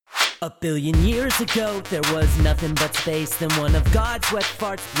A billion years ago, there was nothing but space. Then one of God's wet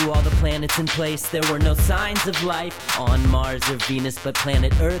farts blew all the planets in place. There were no signs of life on Mars or Venus, but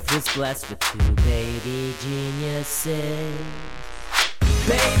planet Earth was blessed with two baby geniuses.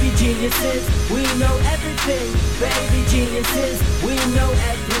 Baby geniuses, we know everything. Baby geniuses, we know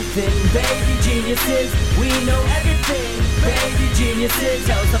everything. Baby geniuses, we know everything. Baby geniuses,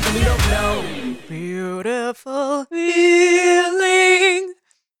 tell us something we don't know. Beautiful feeling.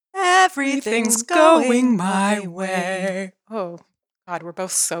 Everything's going my way. Oh, God, we're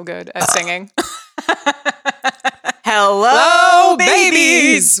both so good at singing. Hello,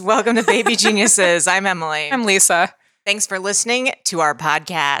 babies! Welcome to Baby Geniuses. I'm Emily. I'm Lisa. Thanks for listening to our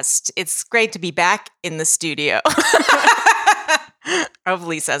podcast. It's great to be back in the studio of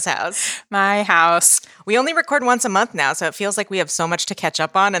Lisa's house. My house. We only record once a month now, so it feels like we have so much to catch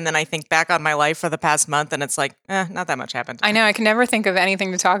up on. And then I think back on my life for the past month, and it's like, not that much happened. I know. I can never think of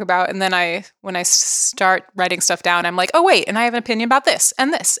anything to talk about. And then when I start writing stuff down, I'm like, oh, wait, and I have an opinion about this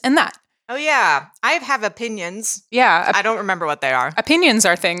and that. Oh, yeah. I have opinions. Yeah. I don't remember what they are. Opinions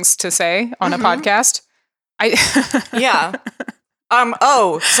are things to say on a podcast. Yeah.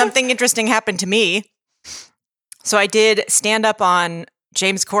 Something interesting happened to me. So I did stand up on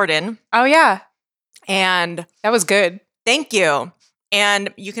James Corden. Oh, yeah. And that was good. Thank you.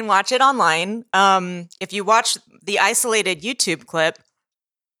 And you can watch it online. If you watch the isolated YouTube clip,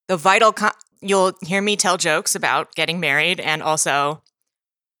 you'll hear me tell jokes about getting married and also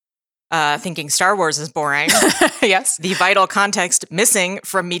thinking Star Wars is boring. Yes. The vital context missing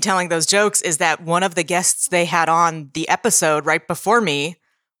from me telling those jokes is that one of the guests they had on the episode right before me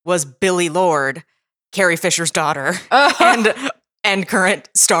was Billie Lourd, Carrie Fisher's daughter, and current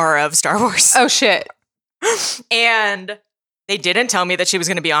star of Star Wars. Oh, shit. And they didn't tell me that she was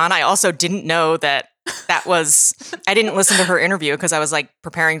going to be on. I also didn't know that I didn't listen to her interview because I was like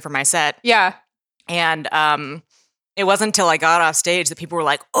preparing for my set. Yeah. And it wasn't until I got off stage that people were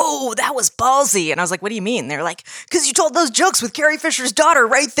like, oh, that was ballsy. And I was like, what do you mean? They're like, because you told those jokes with Carrie Fisher's daughter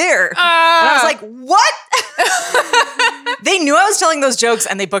right there. And I was like, what? They knew I was telling those jokes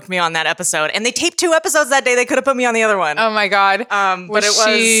and they booked me on that episode. And they taped 2 episodes that day. They could have put me on the other one. Oh, my God. But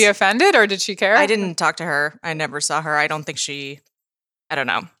she offended or did she care? I didn't talk to her. I never saw her. I don't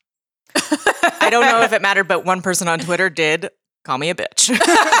know. I don't know if it mattered, but one person on Twitter did call me a bitch.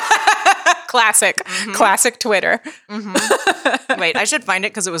 Classic. Mm-hmm. Classic Twitter. Mm-hmm. Wait, I should find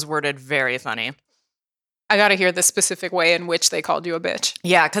it because it was worded very funny. I got to hear the specific way in which they called you a bitch.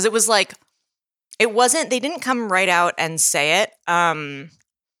 Yeah, because it was like, they didn't come right out and say it. Oh.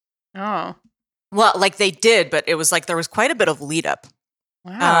 Well, like they did, but it was like there was quite a bit of lead up.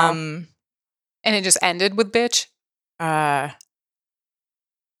 Wow. And it just ended with bitch?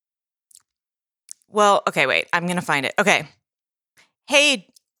 Well, okay, wait. I'm going to find it. Okay. Hey,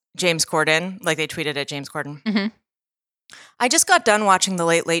 James Corden. Like they tweeted at James Corden. Mm-hmm. I just got done watching The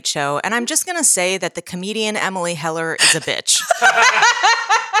Late Late Show, and I'm just going to say that the comedian Emily Heller is a bitch.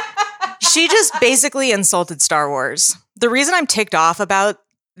 She just basically insulted Star Wars. The reason I'm ticked off about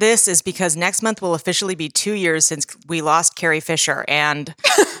this is because next month will officially be 2 years since we lost Carrie Fisher, and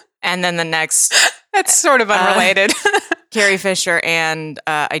then the next... That's sort of unrelated. Carrie Fisher, and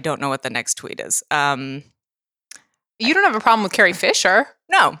I don't know what the next tweet is. You don't have a problem with Carrie Fisher.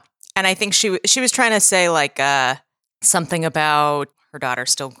 No. And I think she was trying to say like something about her daughter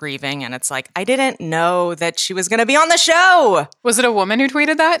still grieving. And it's like, I didn't know that she was going to be on the show. Was it a woman who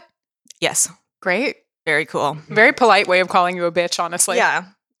tweeted that? Yes. Great. Very cool. Very polite way of calling you a bitch, honestly. Yeah.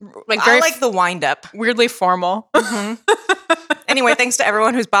 Like very I like the wind up. Weirdly formal. Mm-hmm. Anyway, thanks to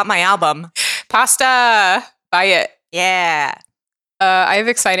everyone who's bought my album. Pasta. Buy it. Yeah. I have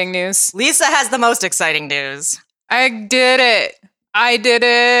exciting news. Lisa has the most exciting news. I did it.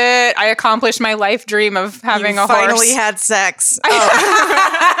 I accomplished my life dream of having a horse. Finally had sex.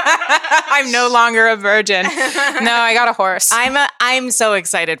 I'm no longer a virgin. No, I got a horse. I'm so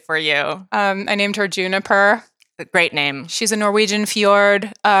excited for you. I named her Juniper. A great name. She's a Norwegian fjord.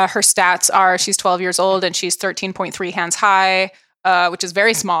 Her stats are she's 12 years old and she's 13.3 hands high, which is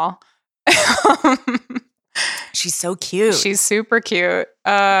very small. She's so cute. She's super cute.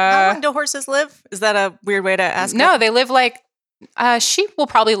 How long do horses live? Is that a weird way to ask? No, they live like, sheep will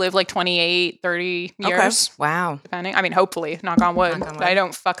probably live like 28, 30 years. Okay. Wow. Depending. I mean, hopefully, knock on wood. I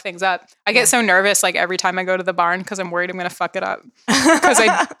don't fuck things up. I get so nervous like every time I go to the barn because I'm worried I'm going to fuck it up because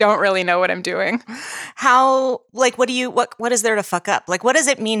I don't really know what I'm doing. How, like, what is there to fuck up? Like, what does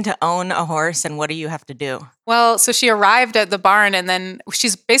it mean to own a horse and what do you have to do? Well, so she arrived at the barn and then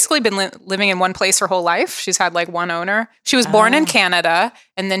she's basically been living in one place her whole life. She's had like one owner. She was born in Canada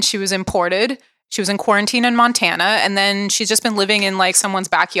and then she was imported. She was in quarantine in Montana, and then she's just been living in like someone's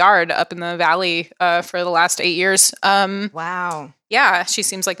backyard up in the valley for the last 8 years. Wow. Yeah, she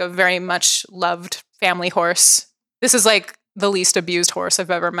seems like a very much loved family horse. This is like the least abused horse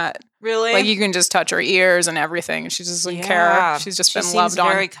I've ever met. Really? Like you can just touch her ears and everything. She just doesn't care. She's just been loved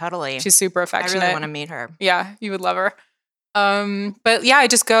on. Very cuddly. She's super affectionate. I really want to meet her. Yeah, you would love her. But yeah, I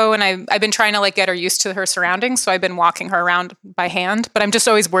just go and I've been trying to like get her used to her surroundings. So I've been walking her around by hand, but I'm just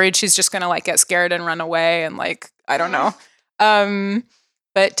always worried she's just going to like get scared and run away. And like, I don't know.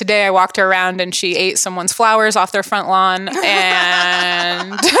 But today I walked her around and she ate someone's flowers off their front lawn.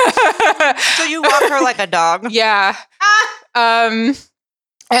 And so you walk her like a dog? Yeah. And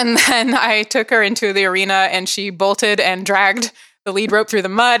then I took her into the arena and she bolted and dragged the lead rope through the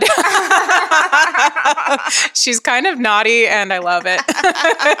mud. She's kind of naughty and I love it.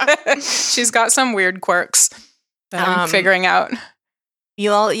 She's got some weird quirks that I'm figuring out.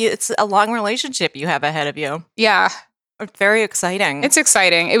 It's a long relationship you have ahead of you. Yeah. It's very exciting. It's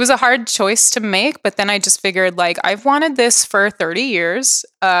exciting. It was a hard choice to make, but then I just figured like I've wanted this for 30 years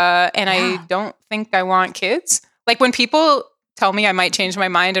and I don't think I want kids. Like when people tell me I might change my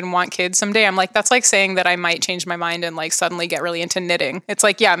mind and want kids someday, I'm like, that's like saying that I might change my mind and like suddenly get really into knitting. It's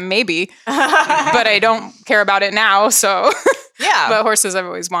like, yeah, maybe, but I don't care about it now. So yeah, but horses I've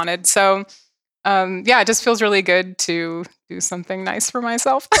always wanted. So yeah, it just feels really good to do something nice for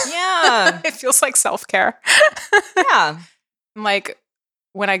myself. Yeah. It feels like self-care. Yeah. Like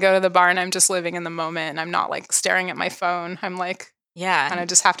when I go to the barn, I'm just living in the moment and I'm not like staring at my phone. I'm like, yeah, kind of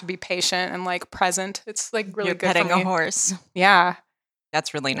just have to be patient and like present. It's like really You're good petting for me. a horse. Yeah.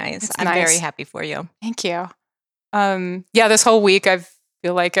 That's really nice. It's I'm nice. very happy for you. Thank you. Yeah, this whole week I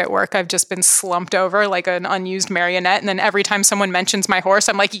feel like at work I've just been slumped over like an unused marionette. And then every time someone mentions my horse,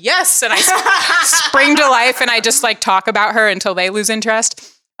 I'm like, yes. And I spring to life and I just like talk about her until they lose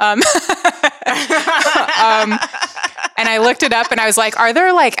interest. And I looked it up and I was like, are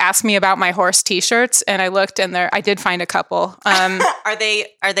there like ask me about my horse t-shirts? And I looked and I did find a couple. Are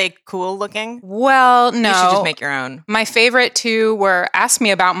they cool looking? Well, no. You should just make your own. My favorite two were ask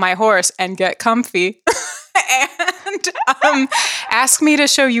me about my horse and get comfy. And ask me to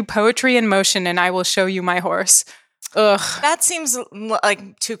show you poetry in motion and I will show you my horse. Ugh. That seems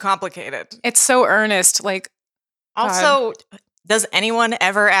like too complicated. It's so earnest. Like, also, does anyone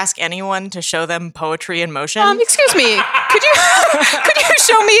ever ask anyone to show them poetry in motion? Excuse me, could you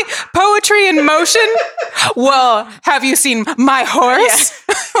show me poetry in motion? Well, have you seen my horse?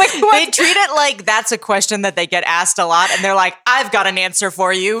 Yeah. Like, what? They treat it like that's a question that they get asked a lot, and they're like, "I've got an answer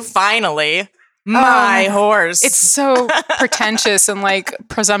for you, finally." My horse. It's so pretentious and like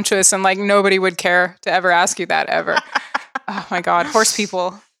presumptuous, and like nobody would care to ever ask you that ever. Oh my God, horse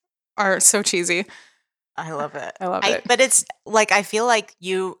people are so cheesy. I love it. I love it. But it's like, I feel like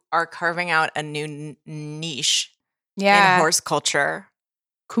you are carving out a new niche in horse culture.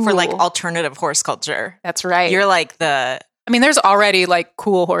 Cool. For like alternative horse culture. That's right. You're like I mean, there's already like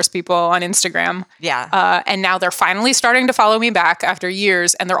cool horse people on Instagram. Yeah. And now they're finally starting to follow me back after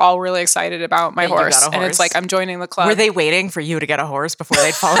years and they're all really excited about my horse. And it's like, I'm joining the club. Were they waiting for you to get a horse before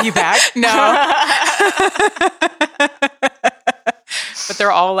they'd follow you back? No. But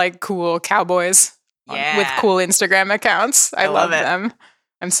they're all like cool cowboys. Yeah. With cool Instagram accounts. I love it. them.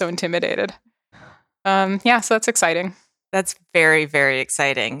 I'm so intimidated. Yeah, so that's exciting. That's very, very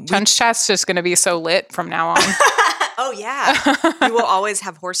exciting. Chunch Chat's just going to be so lit from now on. Oh, yeah. You will always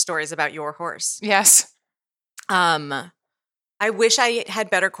have horse stories about your horse. Yes. I wish I had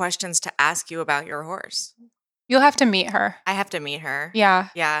better questions to ask you about your horse. You'll have to meet her. I have to meet her. Yeah.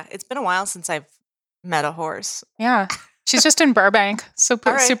 Yeah. It's been a while since I've met a horse. Yeah. She's just in Burbank. So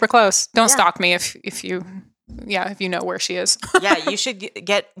right. Super close. Don't stalk me if you know where she is. Yeah, you should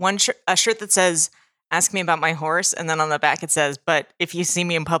get a shirt that says, ask me about my horse. And then on the back it says, but if you see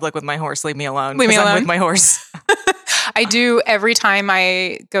me in public with my horse, leave me alone. Leave me alone. I'm with my horse. I do every time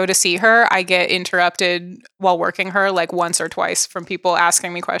I go to see her, I get interrupted while working her like once or twice from people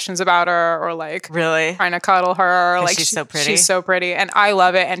asking me questions about her or like really trying to cuddle her. Or, like she's so pretty. She's so pretty. And I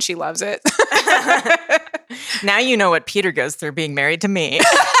love it and she loves it. Now you know what Peter goes through being married to me.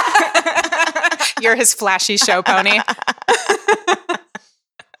 You're his flashy show pony.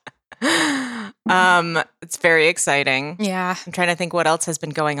 It's very exciting. Yeah. I'm trying to think what else has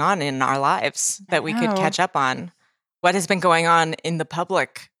been going on in our lives that we could catch up on. What has been going on in the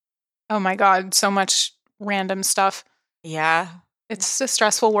public? Oh my God, so much random stuff. Yeah. It's a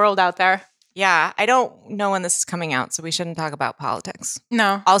stressful world out there. Yeah. I don't know when this is coming out, so we shouldn't talk about politics.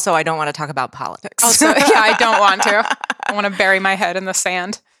 No. Also, I don't want to talk about politics. Also, yeah, I don't want to. I want to bury my head in the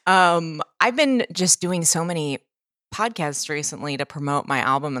sand. I've been just doing so many podcasts recently to promote my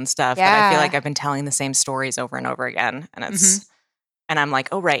album and stuff that I feel like I've been telling the same stories over and over again. And it's and I'm like,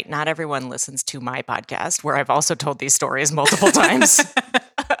 oh right, not everyone listens to my podcast where I've also told these stories multiple times.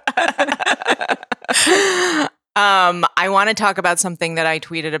 I want to talk about something that I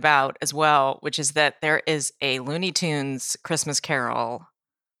tweeted about as well, which is that there is a Looney Tunes Christmas Carol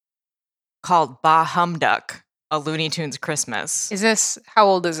called Bah Humduck, a Looney Tunes Christmas. How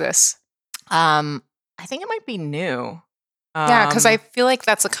old is this? I think it might be new. Yeah, because I feel like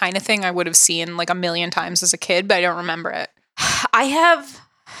that's the kind of thing I would have seen like a million times as a kid, but I don't remember it. I have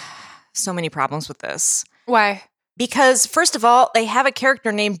so many problems with this. Why? Because first of all, they have a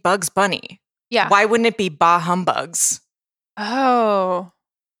character named Bugs Bunny. Yeah. Why wouldn't it be Bah Humbugs? Oh.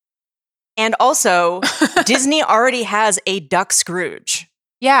 And also, Disney already has a Duck Scrooge.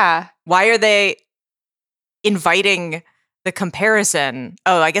 Yeah. Why are they inviting the comparison?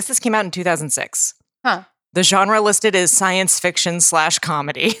 Oh, I guess this came out in 2006. Huh. The genre listed is science fiction /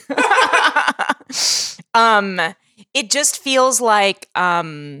 comedy. It just feels like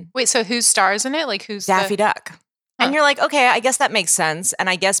wait, so who stars in it? Like who's Daffy Duck. Huh. And you're like, okay, I guess that makes sense. And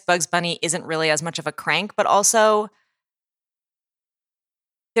I guess Bugs Bunny isn't really as much of a crank, but also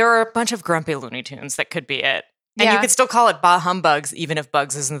there are a bunch of grumpy Looney Tunes that could be it. And you could still call it Bah Humbugs, even if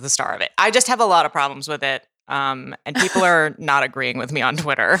Bugs isn't the star of it. I just have a lot of problems with it. And people are not agreeing with me on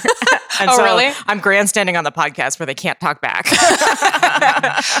Twitter. And oh, so really? I'm grandstanding on the podcast where they can't talk back.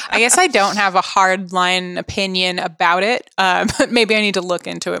 I guess I don't have a hardline opinion about it. But maybe I need to look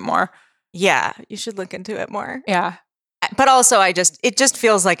into it more. Yeah, you should look into it more. Yeah. But also it just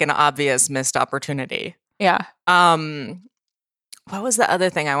feels like an obvious missed opportunity. Yeah. What was the other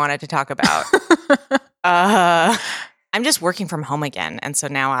thing I wanted to talk about? I'm just working from home again, and so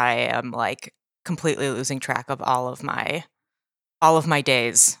now I am like completely losing track of all of my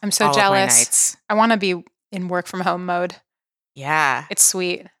days. I'm so jealous. I want to be in work from home mode. Yeah. It's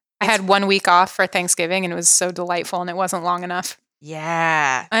sweet. I had 1 week off for Thanksgiving and it was so delightful and it wasn't long enough.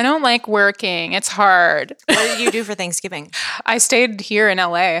 Yeah. I don't like working. It's hard. What did you do for Thanksgiving? I stayed here in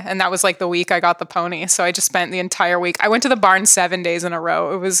LA and that was like the week I got the pony. So I just spent the entire week. I went to the barn 7 days in a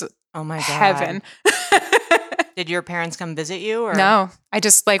row. It was heaven. Did your parents come visit you? Or? No. I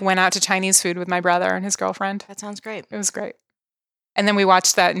just like went out to Chinese food with my brother and his girlfriend. That sounds great. It was great. And then we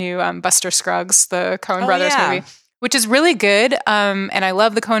watched that new Buster Scruggs, the Coen Brothers movie, which is really good. And I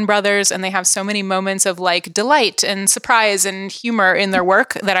love the Coen Brothers, and they have so many moments of like delight and surprise and humor in their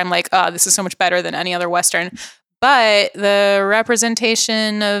work that I'm like, oh, this is so much better than any other Western. But the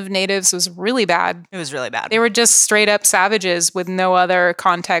representation of natives was really bad. It was really bad. They were just straight up savages with no other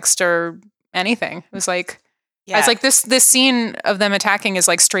context or anything. It was like, I was like, this scene of them attacking is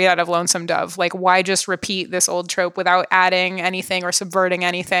like straight out of Lonesome Dove. Like, why just repeat this old trope without adding anything or subverting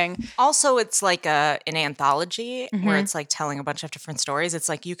anything? Also, it's like an anthology where it's like telling a bunch of different stories. It's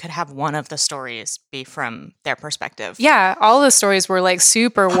like you could have one of the stories be from their perspective. Yeah, all the stories were like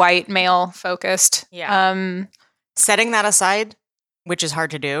super white male focused. Yeah. Setting that aside, which is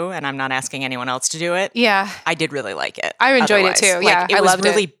hard to do, and I'm not asking anyone else to do it. Yeah. I did really like it. I enjoyed it too. Yeah, it was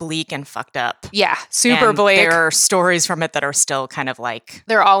really bleak and fucked up. Yeah, super bleak. There are stories from it that are still kind of like...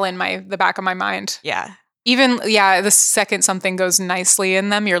 They're all in the back of my mind. Yeah. Even, the second something goes nicely in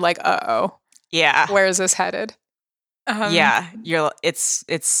them, you're like, uh-oh. Yeah. Where is this headed? Yeah.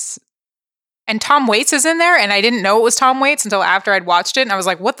 It's... And Tom Waits is in there, and I didn't know it was Tom Waits until after I'd watched it, and I was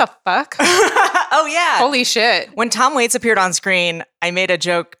like, what the fuck? Oh, yeah. Holy shit. When Tom Waits appeared on screen, I made a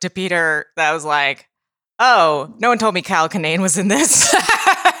joke to Peter that was like, oh, no one told me Kyle Kinane was in this.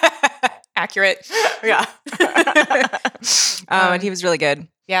 Accurate. Yeah. And he was really good.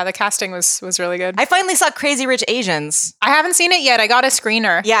 Yeah, the casting was really good. I finally saw Crazy Rich Asians. I haven't seen it yet. I got a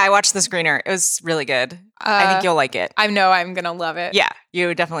screener. Yeah, I watched the screener. It was really good. I think you'll like it. I know I'm going to love it. Yeah,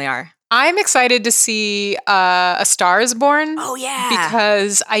 you definitely are. I'm excited to see A Star is Born. Oh, yeah.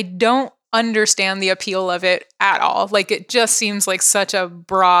 Because I don't understand the appeal of it at all. Like, it just seems like such a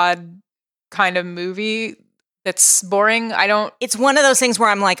broad kind of movie that's boring. It's one of those things where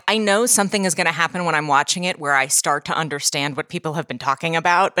I'm like, I know something is going to happen when I'm watching it where I start to understand what people have been talking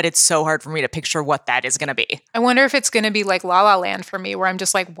about, but it's so hard for me to picture what that is going to be. I wonder if it's going to be like La La Land for me, where I'm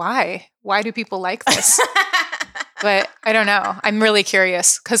just like, why? Why do people like this? But I don't know. I'm really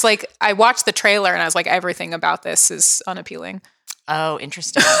curious because like I watched the trailer and I was like, everything about this is unappealing. Oh,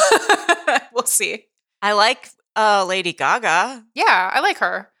 interesting. We'll see. I like Lady Gaga. Yeah, I like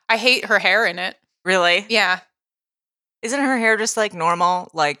her. I hate her hair in it. Really? Yeah. Isn't her hair just like normal?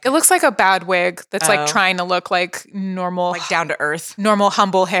 Like it looks like a bad wig that's like trying to look like normal, like down to earth, normal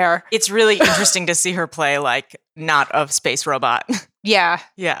humble hair. It's really interesting to see her play like not a space robot. Yeah.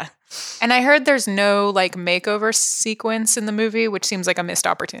 Yeah. And I heard there's no like makeover sequence in the movie, which seems like a missed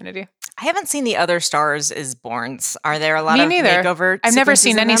opportunity. I haven't seen the other Stars is Borns. Are there a lot Me of neither. makeover I've never sequences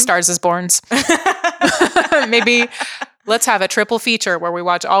seen in any them? Stars as Borns. Maybe let's have a triple feature where we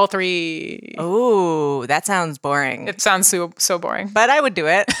watch all three. Oh, that sounds boring. It sounds so boring. But I would do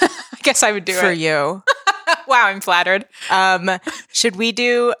it I guess I would do for it. you. Wow, I'm flattered. Should we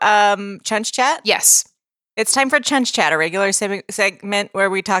do Chunch Chat? Yes. It's time for Chunch Chat, a regular segment where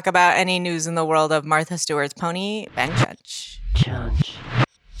we talk about any news in the world of Martha Stewart's pony, Ben Chunch. Chunch.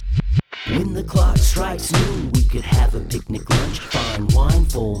 When the clock strikes noon, we could have a picnic lunch, fine wine,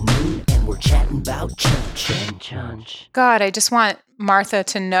 full moon, and we're chatting about Chunch and Chunch. God, I just want Martha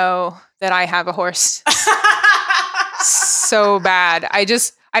to know that I have a horse so bad. I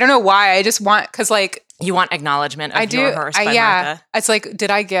don't know why. I just want, because like, You want acknowledgement of I do. your horse by Yeah. Martha. It's like,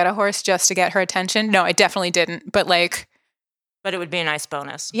 did I get a horse just to get her attention? No, I definitely didn't. But like, But it would be a nice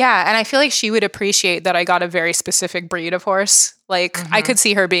bonus. yeah. And I feel like she would appreciate that I got a very specific breed of horse. Like, I could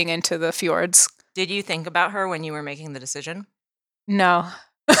see her being into the fjords. Did you think about her when you were making the decision? No.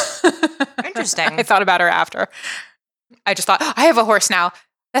 Interesting. I thought about her after. I just thought, I have a horse now.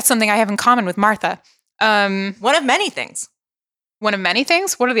 That's something I have in common with Martha. One of many things. One of many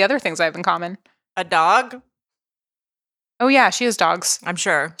things? What are the other things I have in common? A dog, Oh, yeah, she has dogs. I'm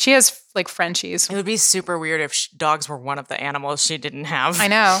sure. She has like Frenchies. It would be super weird if dogs were one of the animals she didn't have. I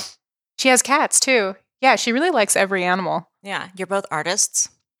know. She has cats too. Yeah, she really likes every animal. Yeah, you're both artists.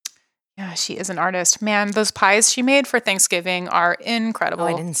 Yeah, she is an artist. Man, those pies she made for Thanksgiving are incredible. Oh,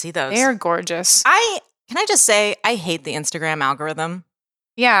 I didn't see those. They are gorgeous. Can I just say, I hate the Instagram algorithm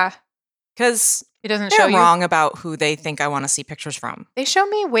Yeah, because it doesn't show they're you. wrong about who they think I want to see pictures from. They show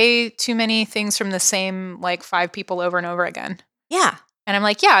me way too many things from the same like 5 people over and over again. Yeah, And I'm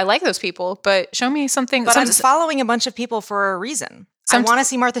like, yeah, I like those people, but show me something. but I'm following a bunch of people for a reason. I want to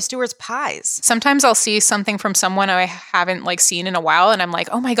see Martha Stewart's pies. Sometimes I'll see something from someone I haven't like seen in a while, and I'm like,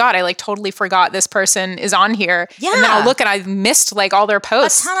 oh my God, I like totally forgot this person is on here. And then Yeah. I'll look and I've missed like all their A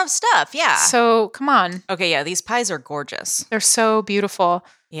posts. ton of stuff, yeah. So come on. Okay, yeah, these pies are gorgeous. They're so beautiful.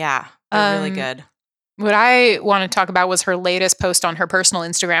 Yeah, they're really Um, good. What I want to talk about was her latest post on her personal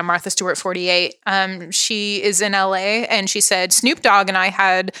Instagram, Martha Stewart 48. She is in LA and she said, Snoop Dogg and I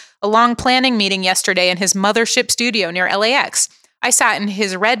had a long planning meeting yesterday in his mothership studio near LAX. I sat in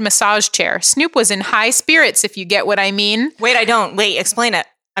his red massage chair. Snoop was in high spirits, if you get what I mean. Wait, I don't. Wait, explain it.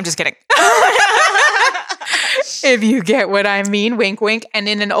 I'm just kidding. If you get what I mean, wink, wink. And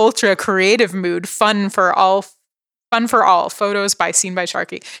in an ultra creative mood, fun for all. Photos by Seen by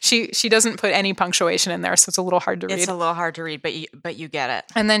Sharky. She doesn't put any punctuation in there, so it's a little hard to read. It's a little hard to read, but you get it.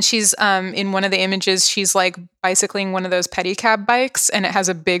 And then she's in one of the images, she's like bicycling one of those pedicab bikes, and it has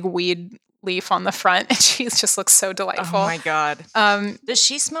a big weed leaf on the front, and she just looks so delightful. Oh my God. Um, Does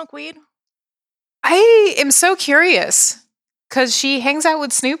she smoke weed? I am so curious because she hangs out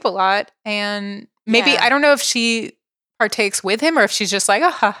with Snoop a lot, and maybe Yeah. I don't know if she partakes with him or if she's just like,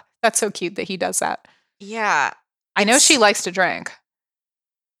 ah, that's so cute that he does that. Yeah. I know she likes to drink.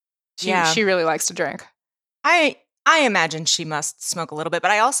 Yeah. She really likes to drink. I imagine she must smoke a little bit,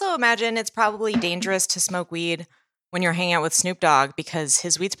 but I also imagine it's probably dangerous to smoke weed when you're hanging out with Snoop Dogg because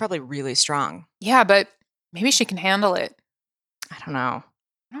his weed's probably really strong. Yeah, but maybe she can handle it. I don't know.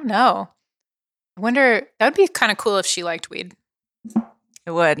 I don't know. I wonder, that would be kind of cool if she liked weed.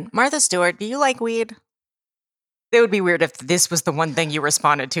 It would. Martha Stewart, do you like weed? It would be weird if this was the one thing you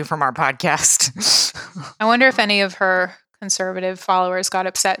responded to from our podcast. I wonder if any of her conservative followers got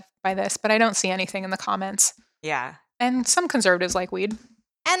upset by this, but I don't see anything in the comments. Yeah. And some conservatives like weed.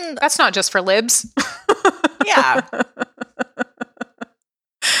 And That's not just for libs. yeah,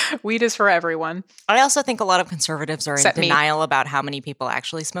 Weed is for everyone. I also think a lot of conservatives are Except in me. denial about how many people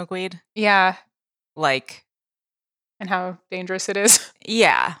actually smoke weed. Yeah. Like, And how dangerous it is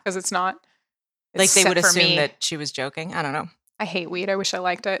yeah. because it's not. Like It's they would set for assume me. that she was joking. I don't know. I hate weed. I wish I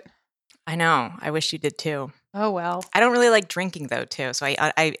liked it. I know. I wish you did too. Oh, well. I don't really like drinking though, too. So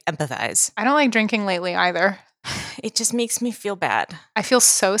I empathize. I don't like drinking lately either. It just makes me feel bad. I feel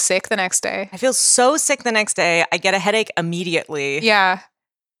so sick the next day. I feel so sick the next day. I get a headache immediately. Yeah.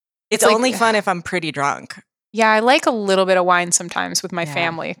 It's like- only fun if I'm pretty drunk. Yeah. I like a little bit of wine sometimes with my Yeah.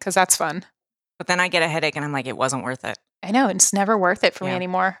 family because that's fun. But then I get a headache and I'm like, it wasn't worth it. I know. It's never worth it for me Yeah.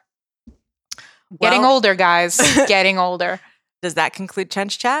 anymore. Getting Well- older, guys. Getting older. Does that conclude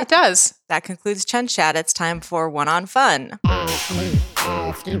Chunch Chat? It does. That concludes Chunch Chat. It's time for One on Fun.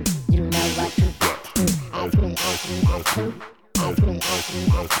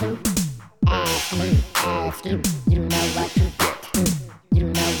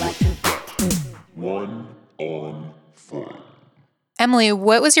 Emily,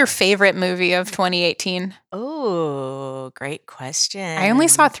 what was your favorite movie of 2018? Oh, great question. I only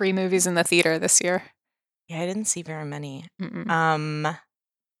saw 3 movies in the theater this year. Yeah, I didn't see very many. Mm-mm.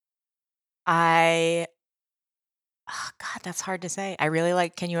 Oh God, that's hard to say. I really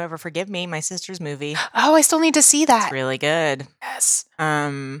like Can You Ever Forgive Me, my sister's movie. Oh, I still need to see that. It's really good. Yes.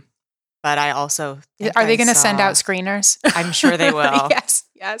 But I also Are they going to send out screeners? I'm sure they will. Yes.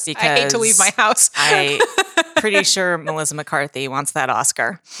 I hate to leave my house. I'm pretty sure Melissa McCarthy wants that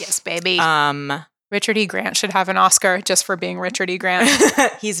Oscar. Yes, baby. Richard E. Grant should have an Oscar just for being Richard E. Grant.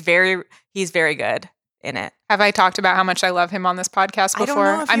 He's very good in it. Have I talked about how much I love him on this podcast before? I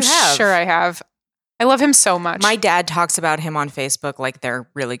don't know if you I'm have. sure I have. I love him so much. My dad talks about him on Facebook like they're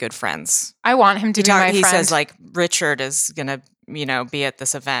really good friends. I want him to be my friend. He says like Richard is gonna, be at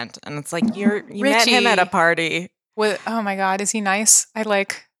this event, and it's like you met him at a party. Oh my God, is he nice? I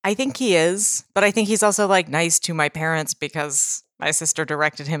think he is, but I think he's also like nice to my parents because my sister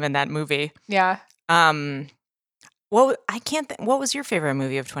directed him in that movie. Yeah. What was your favorite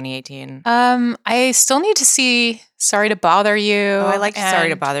movie of 2018? I still need to see Sorry to Bother You. Oh, I liked Sorry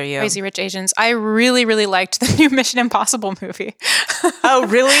to Bother You. Crazy Rich Asians. I really, really liked the new Mission Impossible movie. Oh,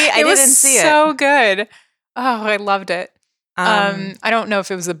 really? I didn't see it. So good. Oh, I loved it. I don't know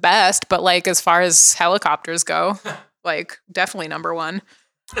if it was the best, but like as far as helicopters go, like definitely number one.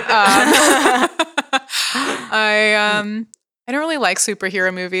 I don't really like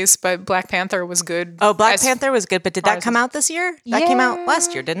superhero movies, but Black Panther was good. Oh, Black Panther was good, but did that come out this year? That came out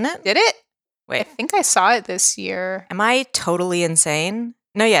last year, didn't it? Did it? Wait. I think I saw it this year. Am I totally insane?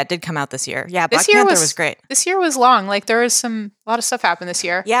 No, yeah, it did come out this year. Yeah, Black Panther was great. This year was long. Like there was a lot of stuff happened this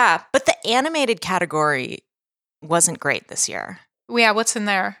year. Yeah, but the animated category wasn't great this year. Yeah, what's in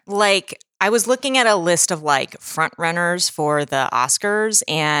there? Like I was looking at a list of like front runners for the Oscars,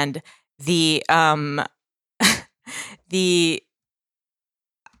 and the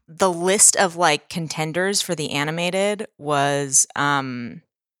list of like contenders for the animated was I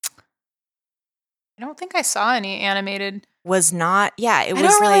don't think I saw any animated. Was not. Yeah, it was. I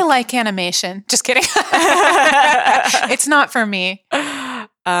don't really like animation. Just kidding. It's not for me.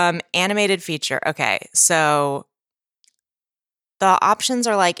 Animated feature. Okay, so the options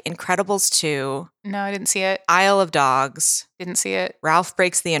are like Incredibles 2. No, I didn't see it. Isle of Dogs. Didn't see it. Ralph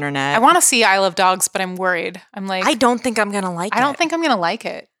Breaks the Internet. I want to see Isle of Dogs, but I'm worried. I'm like, I don't think I'm gonna like it. I don't think I'm gonna like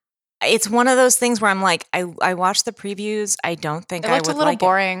it. It's one of those things where I'm like, I watched the previews. I don't think I would like it. It looked a little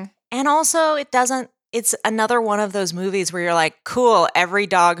boring. And also, it doesn't. It's another one of those movies where you're like, cool, every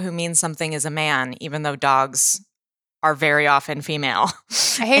dog who means something is a man, even though dogs are very often female.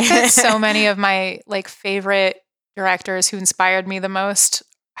 I hate that so many of my like favorite directors who inspired me the most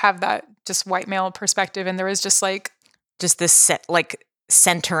have that just white male perspective, and there was just this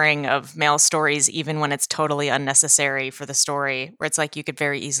centering of male stories, even when it's totally unnecessary for the story, where it's like you could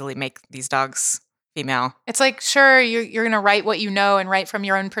very easily make these dogs female. It's like, sure, you're going to write what you know and write from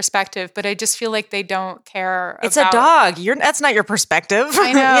your own perspective, but I just feel like they don't care. It's a dog. That's not your perspective.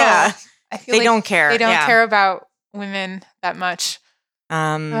 I know. Yeah. I feel they don't care. They don't care about women that much.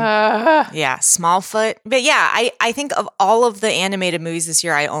 Yeah, Smallfoot. But yeah, I think of all of the animated movies this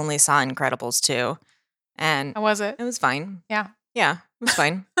year, I only saw Incredibles 2. And how was it? It was fine. Yeah. Yeah, it was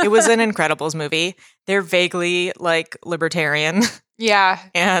fine. It was an Incredibles movie. They're vaguely like libertarian. Yeah.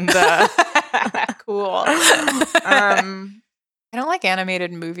 And cool. I don't like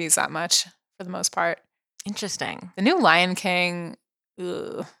animated movies that much for the most part. Interesting. The new Lion King.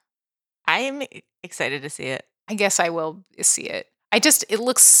 Ugh. I'm excited to see it. I guess I will see it. It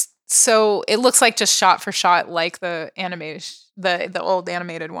looks like just shot for shot like the animation, the old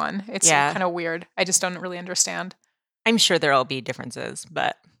animated one. It's kind of weird. I just don't really understand. I'm sure there'll be differences,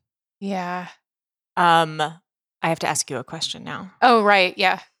 but yeah. I have to ask you a question now. Oh, right.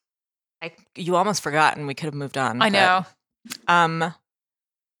 Yeah. You almost forgot, and we could have moved on. I know.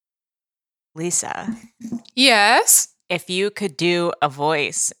 Lisa. Yes. If you could do a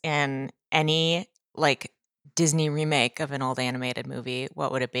voice in any like Disney remake of an old animated movie,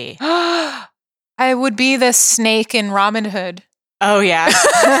 what would it be? I would be the snake in Robin Hood. Oh yeah.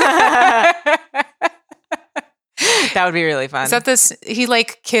 That would be really fun. Is that this? He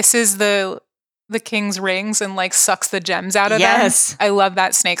like kisses the king's rings and like sucks the gems out of them. Yes. I love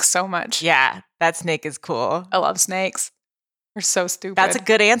that snake so much. Yeah, that snake is cool. I love snakes. They're so stupid. That's a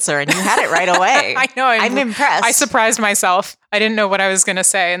good answer, and you had it right away. I know. I'm impressed. I surprised myself. I didn't know what I was going to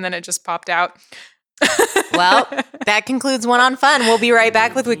say, and then it just popped out. Well, that concludes One on Fun. We'll be right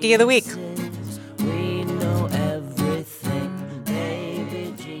back with Wiki of the Week. We know everything,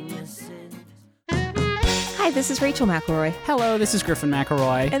 baby geniuses. Hi, this this is Rachel McElroy. Hello, this is Griffin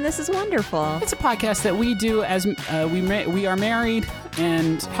McElroy. And this is wonderful. It's a podcast that we do as we are married.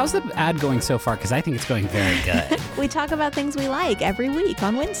 And how's the ad going so far? Because I think it's going very good. We talk about things we like every week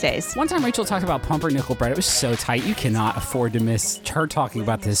on Wednesdays. One time Rachel talked about pumpernickel bread. It was so tight. You cannot afford to miss her talking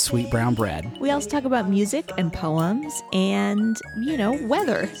about this sweet brown bread. We also talk about music and poems and,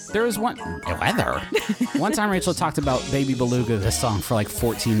 weather. There was one time Rachel talked about Baby Beluga, the song, for like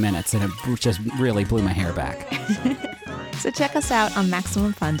 14 minutes, and it just really blew my hair back. So check us out on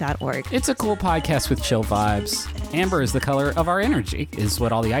MaximumFun.org. It's a cool podcast with chill vibes. Amber is the color of our energy, is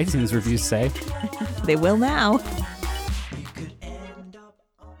what all the iTunes reviews say. They will now.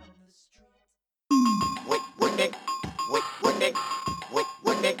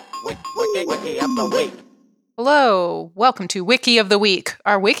 Hello, welcome to Wiki of the Week.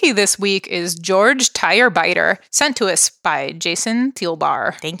 Our wiki this week is George Tirebiter, sent to us by Jason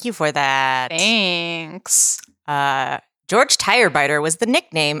Thielbar. Thank you for that. Thanks. George Tirebiter was the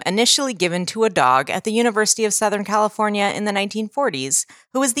nickname initially given to a dog at the University of Southern California in the 1940s,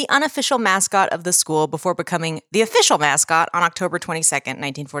 who was the unofficial mascot of the school before becoming the official mascot on October 22nd,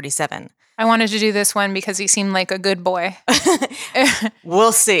 1947. I wanted to do this one because he seemed like a good boy.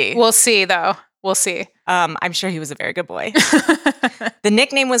 We'll see. We'll see, though. We'll see. I'm sure he was a very good boy. The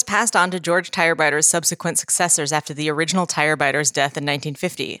nickname was passed on to George Tirebiter's subsequent successors after the original Tirebiter's death in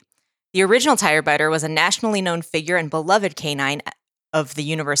 1950. The original Tirebiter was a nationally known figure and beloved canine of the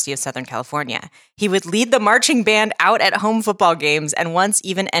University of Southern California. He would lead the marching band out at home football games and once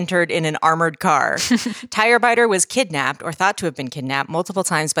even entered in an armored car. Tirebiter was kidnapped, or thought to have been kidnapped, multiple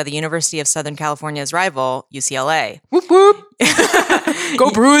times by the University of Southern California's rival, UCLA. Whoop whoop.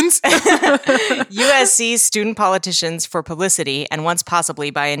 Go Bruins. USC student politicians for publicity and once possibly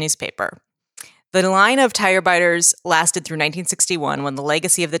by a newspaper. The line of Tirebiters lasted through 1961 when the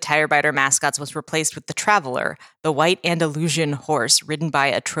legacy of the Tirebiter mascots was replaced with the Traveler, the white Andalusian horse ridden by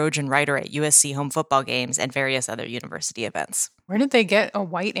a Trojan rider at USC home football games and various other university events. Where did they get a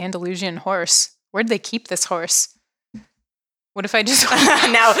white Andalusian horse? Where did they keep this horse? What if I just...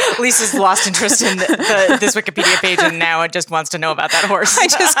 Now Lisa's lost interest in this Wikipedia page and now it just wants to know about that horse.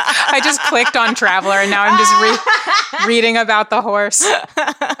 I just clicked on Traveler and now I'm just reading about the horse.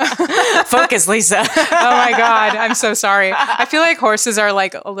 Focus, Lisa. Oh my God, I'm so sorry. I feel like horses are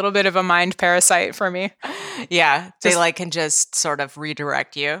like a little bit of a mind parasite for me. Yeah, they can just sort of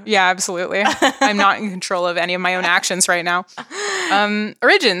redirect you. Yeah, absolutely. I'm not in control of any of my own actions right now.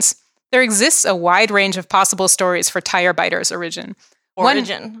 Origins. There exists a wide range of possible stories for Tirebiter's origin.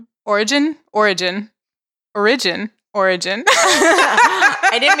 Origin.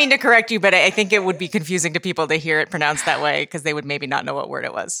 I didn't mean to correct you, but I think it would be confusing to people to hear it pronounced that way because they would maybe not know what word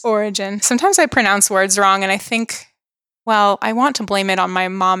it was. Origin. Sometimes I pronounce words wrong and I think, well, I want to blame it on my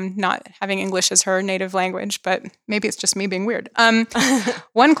mom not having English as her native language, but maybe it's just me being weird.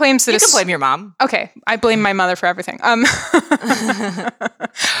 One claims that you can blame your mom. Okay, I blame my mother for everything.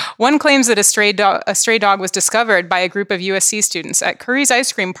 One claims that a stray dog was discovered by a group of USC students at Curry's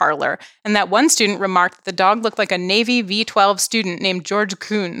Ice Cream Parlor, and that one student remarked that the dog looked like a Navy V-12 student named George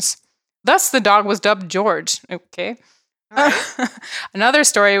Coons. Thus, the dog was dubbed George. Okay. Right. Another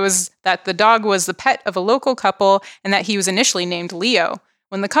story was that the dog was the pet of a local couple and that he was initially named Leo.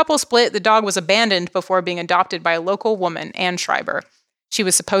 When the couple split, the dog was abandoned before being adopted by a local woman, Ann Schreiber. She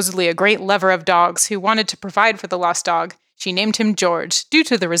was supposedly a great lover of dogs who wanted to provide for the lost dog. She named him George due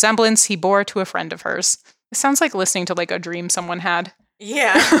to the resemblance he bore to a friend of hers. It sounds like listening to like a dream someone had.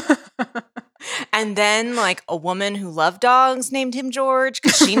 Yeah. And then a woman who loved dogs named him George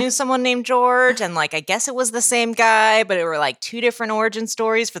because she knew someone named George. And I guess it was the same guy, but it were two different origin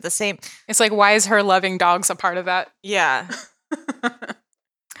stories for the same. It's why is her loving dogs a part of that? Yeah.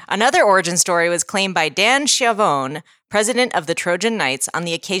 Another origin story was claimed by Dan Schiavone, president of the Trojan Knights, on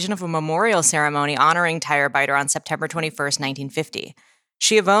the occasion of a memorial ceremony honoring Tirebiter on September 21st, 1950.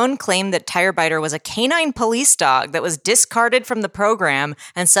 Schiavone claimed that Tirebiter was a canine police dog that was discarded from the program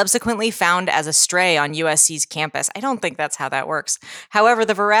and subsequently found as a stray on USC's campus. I don't think that's how that works. However,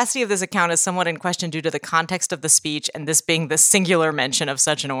 the veracity of this account is somewhat in question due to the context of the speech and this being the singular mention of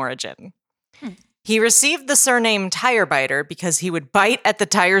such an origin. He received the surname Tirebiter because he would bite at the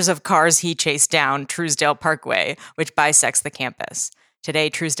tires of cars he chased down Truesdale Parkway, which bisects the campus.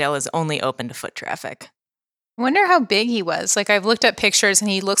 Today, Truesdale is only open to foot traffic. I wonder how big he was. I've looked at pictures and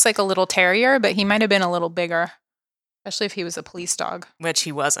he looks like a little terrier, but he might have been a little bigger, especially if he was a police dog. Which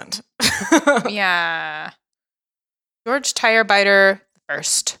he wasn't. Yeah. George Tirebiter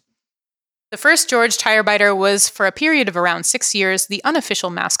first. The first George Tirebiter was, for a period of around 6 years, the unofficial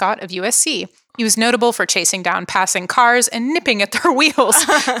mascot of USC. He was notable for chasing down passing cars and nipping at their wheels.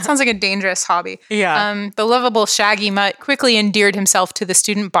 Sounds like a dangerous hobby. Yeah. The lovable Shaggy Mutt quickly endeared himself to the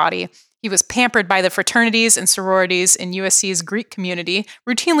student body. He was pampered by the fraternities and sororities in USC's Greek community,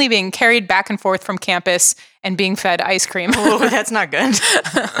 routinely being carried back and forth from campus and being fed ice cream. Oh, that's not good.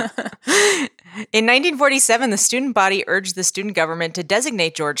 In 1947, the student body urged the student government to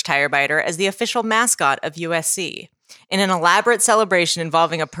designate George Tirebiter as the official mascot of USC. In an elaborate celebration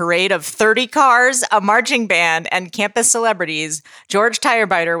involving a parade of 30 cars, a marching band, and campus celebrities, George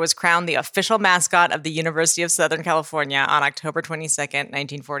Tirebiter was crowned the official mascot of the University of Southern California on October 22nd,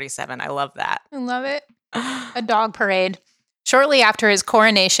 1947. I love that. I love it. A dog parade. Shortly after his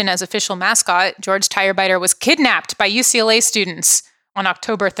coronation as official mascot, George Tirebiter was kidnapped by UCLA students on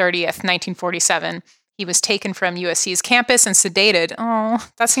October 30th, 1947. He was taken from USC's campus and sedated. Oh,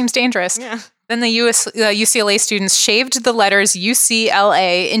 that seems dangerous. Yeah. Then the UCLA students shaved the letters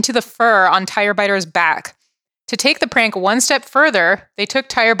UCLA into the fur on Tirebiter's back. To take the prank one step further, they took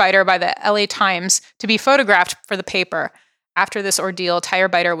Tirebiter by the LA Times to be photographed for the paper. After this ordeal,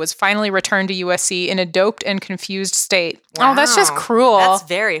 Tirebiter was finally returned to USC in a doped and confused state. Wow. Oh, that's just cruel. That's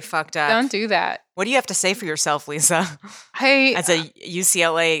very fucked up. Don't do that. What do you have to say for yourself, Lisa, I as a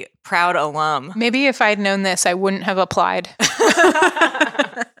UCLA proud alum? maybe if I'd known this, I wouldn't have applied.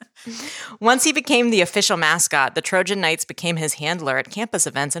 Once he became the official mascot, the Trojan Knights became his handler at campus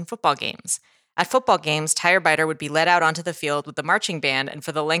events and football games. At football games, Tirebiter would be led out onto the field with the marching band and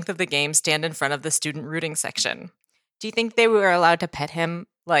for the length of the game stand in front of the student rooting section. Do you think they were allowed to pet him?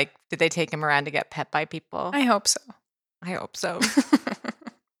 Like, did they take him around to get pet by people? I hope so. I hope so.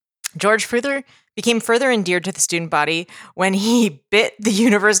 George became further endeared to the student body when he bit the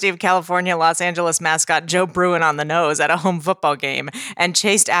University of California, Los Angeles mascot Joe Bruin on the nose at a home football game and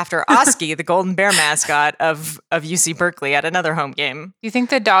chased after Oski, the Golden Bear mascot of UC Berkeley, at another home game. Do you think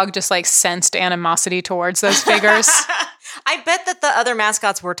the dog just like sensed animosity towards those figures? I bet that the other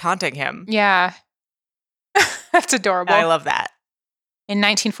mascots were taunting him. Yeah. That's adorable. I love that. In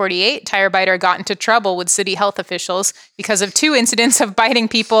 1948, Tirebiter got into trouble with city health officials because of 2 incidents of biting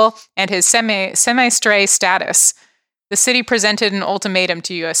people and his semi-stray status. The city presented an ultimatum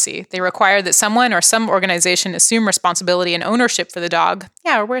to USC. They required that someone or some organization assume responsibility and ownership for the dog.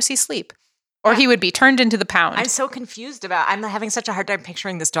 Yeah, or where's he sleep? Or he would be turned into the pound. I'm so confused I'm having such a hard time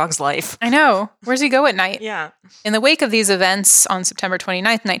picturing this dog's life. I know. Where's he go at night? Yeah. In the wake of these events, on September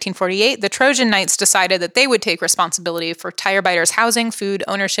 29th, 1948, the Trojan Knights decided that they would take responsibility for Tirebiter's housing, food,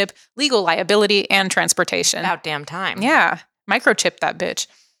 ownership, legal liability, and transportation. About damn time. Yeah. Microchip that bitch.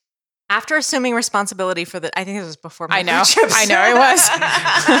 After assuming responsibility for I think this was before I know. microchips. I know it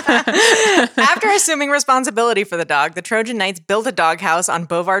was. After assuming responsibility for the dog, the Trojan Knights built a doghouse on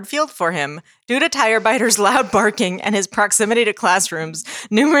Bovard Field for him. Due to Tirebiter's loud barking and his proximity to classrooms,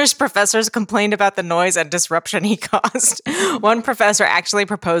 numerous professors complained about the noise and disruption he caused. One professor actually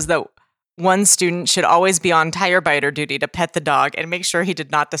proposed that one student should always be on Tirebiter duty to pet the dog and make sure he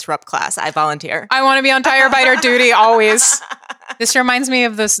did not disrupt class. I volunteer. I want to be on Tirebiter duty always. This reminds me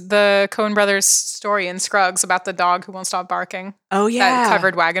of the Coen Brothers story in Scruggs about the dog who won't stop barking. Oh, yeah. That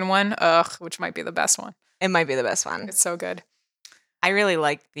covered wagon one. Ugh, which might be the best one. It might be the best one. It's so good. I really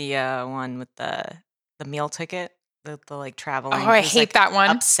like the one with the meal ticket, the like traveling. Oh, I It's, hate like, that one.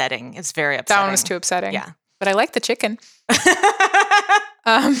 Upsetting. It's very upsetting. That one was too upsetting. Yeah. But I like the chicken.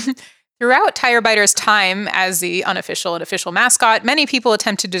 Throughout Tirebiter's time as the unofficial and official mascot, many people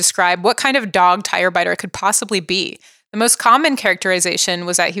attempted to describe what kind of dog Tirebiter could possibly be. The most common characterization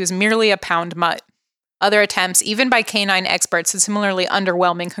was that he was merely a pound mutt. Other attempts, even by canine experts, had similarly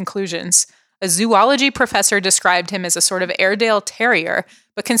underwhelming conclusions. A zoology professor described him as a sort of Airedale Terrier,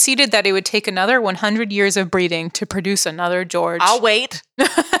 but conceded that it would take another 100 years of breeding to produce another George. I'll wait.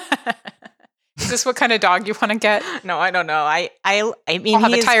 Is this what kind of dog you want to get? No, I don't know. I mean, I'll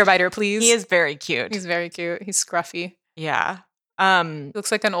have a Tirebiter, please. He is very cute. He's very cute. He's scruffy. Yeah. He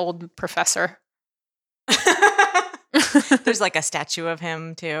looks like an old professor. There's like a statue of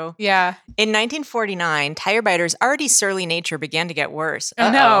him too. Yeah. In 1949, Tirebiter's already surly nature began to get worse. Oh,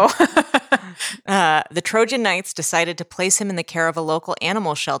 no. The Trojan Knights decided to place him in the care of a local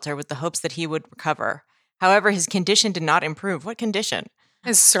animal shelter with the hopes that he would recover. However, his condition did not improve. What condition?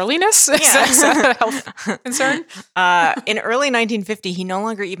 His surliness? Yeah. Is that a health concern? In early 1950, he no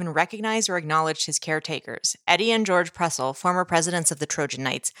longer even recognized or acknowledged his caretakers. Eddie and George Pressel, former presidents of the Trojan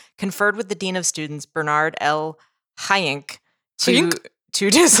Knights, conferred with the dean of students, Bernard L. Hayek, to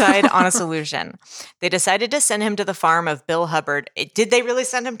decide on a solution. They decided to send him to the farm of Bill Hubbard. Did they really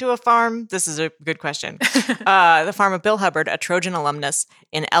send him to a farm? This is a good question. The farm of Bill Hubbard, a Trojan alumnus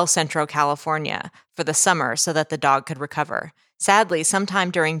in El Centro, California, for the summer so that the dog could recover. Sadly, sometime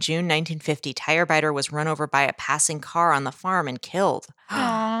during June 1950, Tirebiter was run over by a passing car on the farm and killed.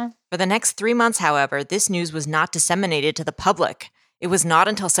 For the next 3 months, however, this news was not disseminated to the public. It was not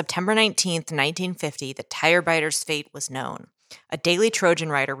until September 19th, 1950, that Tirebiter's fate was known. A Daily Trojan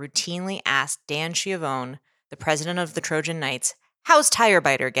writer routinely asked Dan Schiavone, the president of the Trojan Knights, "How's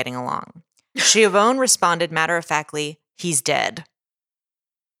Tirebiter getting along?" Schiavone responded matter-of-factly, "He's dead."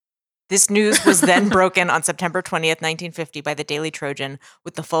 This news was then broken on September 20th, 1950 by the Daily Trojan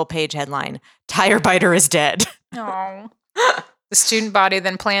with the full-page headline, "Tirebiter is dead." Oh. The student body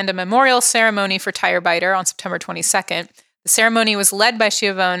then planned a memorial ceremony for Tirebiter on September 22nd. The ceremony was led by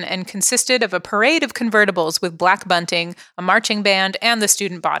Schiavone and consisted of a parade of convertibles with black bunting, a marching band, and the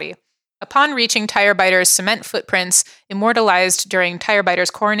student body. Upon reaching Tirebiter's cement footprints, immortalized during Tirebiter's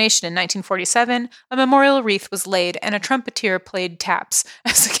coronation in 1947, a memorial wreath was laid and a trumpeter played taps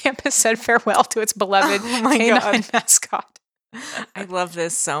as the campus said farewell to its beloved canine mascot. I love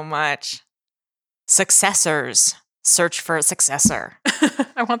this so much. Successors. Search for a successor.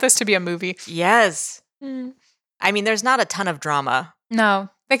 I want this to be a movie. Yes. I mean, there's not a ton of drama. No,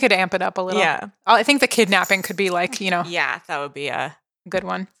 they could amp it up a little. Yeah. I think the kidnapping could be like, Yeah, that would be a good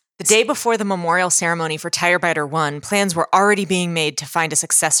one. The day before the memorial ceremony for Tirebiter 1, plans were already being made to find a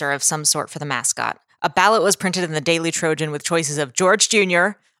successor of some sort for the mascot. A ballot was printed in the Daily Trojan with choices of George Jr.,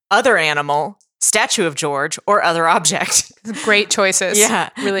 other animal, statue of George, or other object. Great choices. Yeah.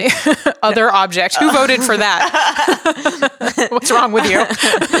 Really. Other object. Who voted for that? What's wrong with you?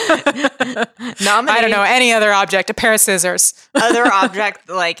 I don't know. Any other object. A pair of scissors. Other object,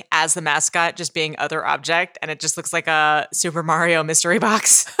 like as the mascot, just being other object, and it just looks like a Super Mario mystery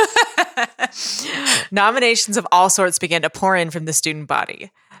box. Nominations of all sorts began to pour in from the student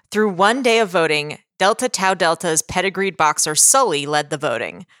body. Through one day of voting, Delta Tau Delta's pedigreed boxer Sully led the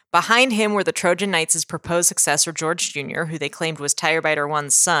voting. Behind him were the Trojan Knights' proposed successor George Jr., who they claimed was Tirebiter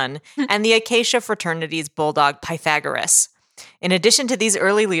 1's son, and the Acacia fraternity's bulldog Pythagoras. In addition to these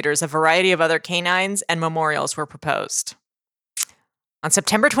early leaders, a variety of other canines and memorials were proposed. On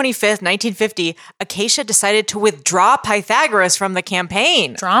September 25th, 1950, Acacia decided to withdraw Pythagoras from the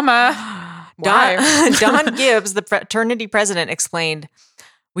campaign. Drama. Don Gibbs, the fraternity president, explained,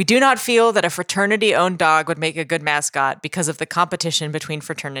 "We do not feel that a fraternity-owned dog would make a good mascot because of the competition between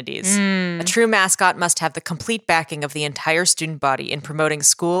fraternities. A true mascot must have the complete backing of the entire student body in promoting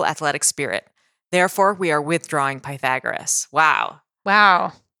school athletic spirit. Therefore, we are withdrawing Pythagoras." Wow.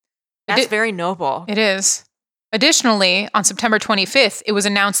 That's very noble. It is. Additionally, on September 25th, it was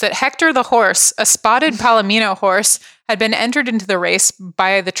announced that Hector the horse, a spotted Palomino horse, had been entered into the race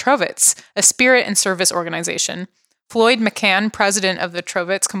by the Trovits, a spirit and service organization. Floyd McCann, president of the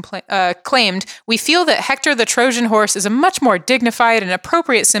Trovits, claimed, "We feel that Hector the Trojan horse is a much more dignified and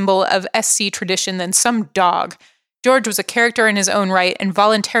appropriate symbol of SC tradition than some dog. George was a character in his own right and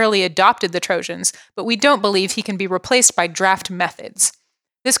voluntarily adopted the Trojans, but we don't believe he can be replaced by draft methods."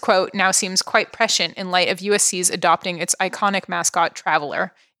 This quote now seems quite prescient in light of USC's adopting its iconic mascot,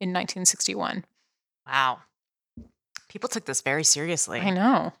 Traveler, in 1961. Wow. People took this very seriously. I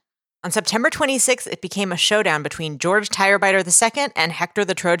know. On September 26th, it became a showdown between George Tirebiter II and Hector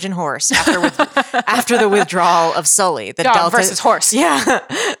the Trojan horse after the withdrawal of Sully. The Dog Delta versus horse. Yeah.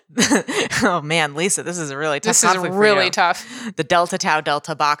 Oh man, Lisa, this is a really tough conflict for you. This is really tough. The Delta Tau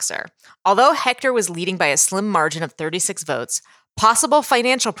Delta boxer. Although Hector was leading by a slim margin of 36 votes, possible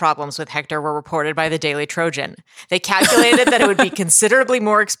financial problems with Hector were reported by the Daily Trojan. They calculated that it would be considerably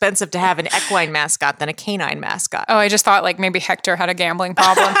more expensive to have an equine mascot than a canine mascot. Oh, I just thought like maybe Hector had a gambling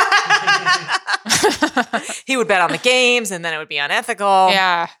problem. He would bet on the games and then it would be unethical.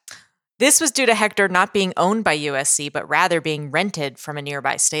 Yeah. This was due to Hector not being owned by USC, but rather being rented from a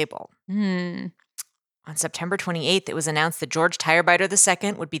nearby stable. On September 28th, it was announced that George Tirebiter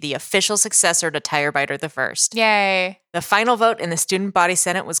II would be the official successor to Tirebiter I. Yay. The final vote in the Student Body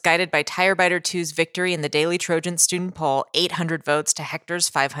Senate was guided by Tirebiter II's victory in the Daily Trojan student poll, 800 votes to Hector's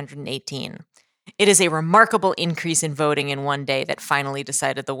 518. It is a remarkable increase in voting in one day that finally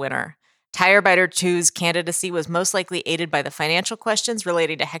decided the winner. Tirebiter II's candidacy was most likely aided by the financial questions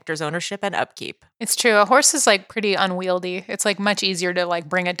relating to Hector's ownership and upkeep. It's true. A horse is like pretty unwieldy. It's like much easier to like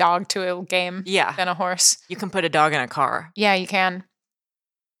bring a dog to a game than a horse. You can put a dog in a car. Yeah, you can.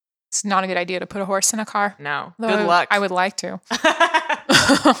 It's not a good idea to put a horse in a car. No. Though Good luck. I would like to.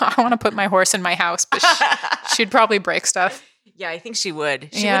 I want to put my horse in my house, but she'd probably break stuff. Yeah, I think she would.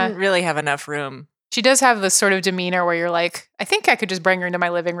 She wouldn't really have enough room. She does have this sort of demeanor where you're like, I think I could just bring her into my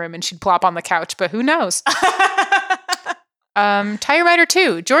living room and she'd plop on the couch, but who knows? Tire Biter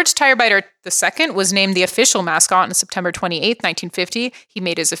 2. George Tire Biter II was named the official mascot on September 28th, 1950. He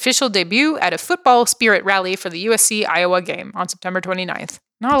made his official debut at a football spirit rally for the USC Iowa game on September 29th.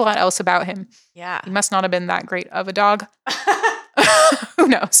 Not a lot else about him. Yeah. He must not have been that great of a dog. Who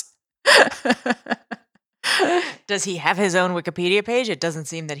knows? Does he have his own Wikipedia page? It doesn't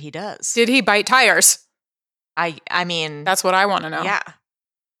seem that he does. Did he bite tires? I mean, That's what I want to know. yeah.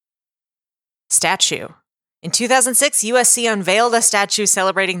 Statue. In 2006, USC unveiled a statue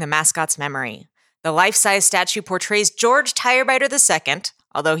celebrating the mascot's memory. The life-size statue portrays George Tire Biter II,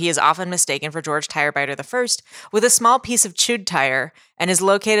 although he is often mistaken for George Tire Biter I, with a small piece of chewed tire, and is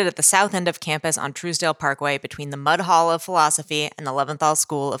located at the south end of campus on Truesdale Parkway between the Mudd Hall of Philosophy and the Leventhal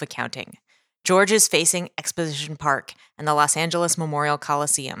School of Accounting. George is facing Exposition Park and the Los Angeles Memorial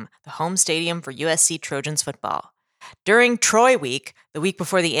Coliseum, the home stadium for USC Trojans football. During Troy Week, the week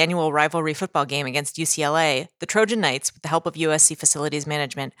before the annual rivalry football game against UCLA, the Trojan Knights, with the help of USC facilities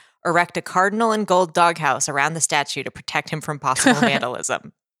management, erect a cardinal and gold doghouse around the statue to protect him from possible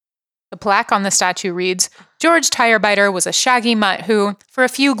vandalism. The plaque on the statue reads, George Tire Biter was a shaggy mutt who, for a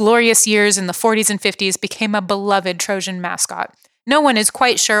few glorious years in the 40s and 50s, became a beloved Trojan mascot. No one is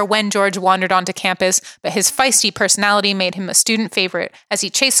quite sure when George wandered onto campus, but his feisty personality made him a student favorite as he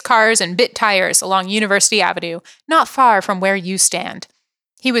chased cars and bit tires along University Avenue, not far from where you stand.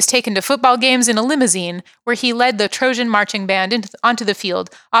 He was taken to football games in a limousine, where he led the Trojan marching band onto the field,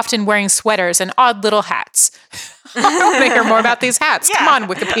 often wearing sweaters and odd little hats. I want to hear more about these hats. Yeah. Come on,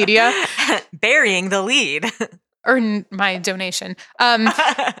 Wikipedia. Burying the lead. Earn my donation.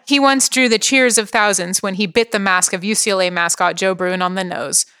 He once drew the cheers of thousands when he bit the mask of UCLA mascot Joe Bruin on the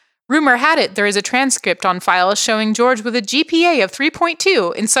nose. Rumor had it there is a transcript on file showing George with a GPA of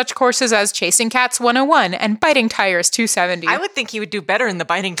 3.2 in such courses as Chasing Cats 101 and Biting Tires 270. I would think he would do better in the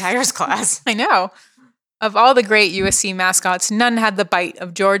biting tires class. I know. Of all the great USC mascots, none had the bite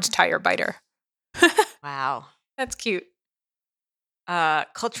of George Tire Biter. Wow. That's cute.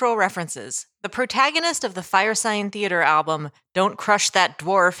 Cultural references. The protagonist of the Fire Sign Theater album, Don't Crush That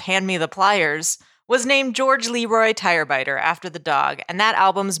Dwarf, Hand Me the Pliers, was named George Leroy Tire Biter after the dog, and that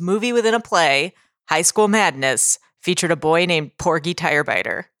album's movie within a play, High School Madness, featured a boy named Porgy Tire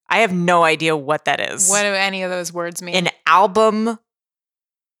Biter. I have no idea what that is. What do any of those words mean? An album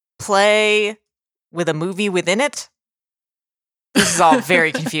play with a movie within it? This is all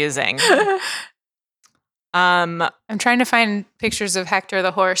very confusing. I'm trying to find pictures of Hector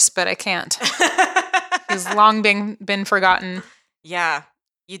the horse, but I can't. He's long been forgotten. Yeah.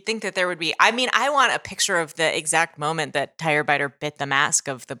 You'd think that there would be. I mean, I want a picture of the exact moment that Tire Biter bit the mask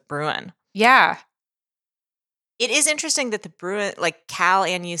of the Bruin. Yeah. It is interesting that the Bruin, like Cal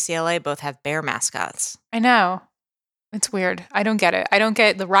and UCLA, both have bear mascots. I know. It's weird. I don't get it. I don't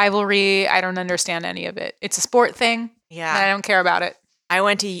get the rivalry. I don't understand any of it. It's a sport thing. Yeah. And I don't care about it. I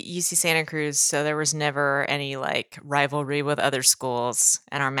went to UC Santa Cruz, so there was never any like rivalry with other schools,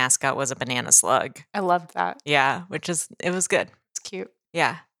 and our mascot was a banana slug. I loved that. Yeah, it was good. It's cute.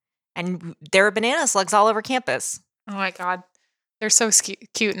 Yeah. And there were banana slugs all over campus. Oh my God. They're so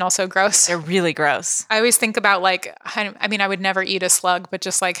cute and also gross. They're really gross. I always think about like, I mean, I would never eat a slug, but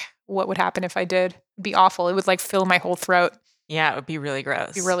just like what would happen if I did? It'd be awful. It would like fill my whole throat. Yeah, it would be really gross.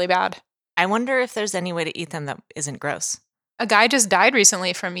 It'd be really bad. I wonder if there's any way to eat them that isn't gross. A guy just died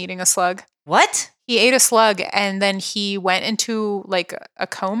recently from eating a slug. What? He ate a slug and then he went into like a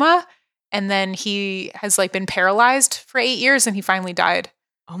coma, and then he has like been paralyzed for 8 years, and he finally died.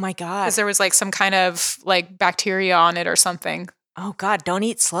 Oh my God. Because there was like some kind of like bacteria on it or something. Oh God, don't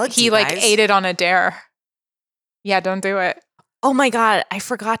eat slugs. He you like guys. ate it on a dare. Yeah, don't do it. Oh my God, I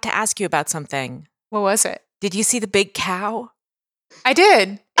forgot to ask you about something. What was it? Did you see the big cow? I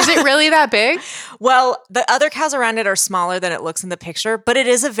did. Is it really that big? Well, the other cows around it are smaller than it looks in the picture, but it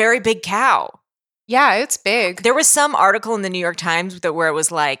is a very big cow. Yeah, it's big. There was some article in the New York Times where it was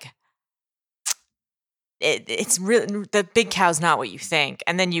like, it's really, the big cow's not what you think.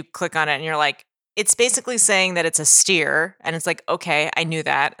 And then you click on it and you're like, it's basically saying that it's a steer. And it's like, okay, I knew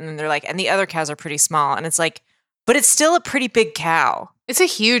that. And then they're like, and the other cows are pretty small. And it's like, but it's still a pretty big cow. It's a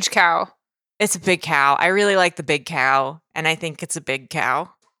huge cow. It's a big cow. I really like the big cow. And I think it's a big cow.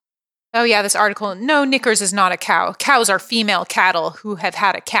 Oh yeah, this article. No, Knickers is not a cow. Cows are female cattle who have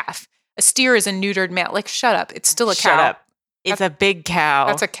had a calf. A steer is a neutered male. Like, shut up. It's still a cow. Shut up. It's a big cow.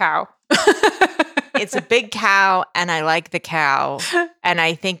 That's a cow. It's a big cow, and I like the cow. And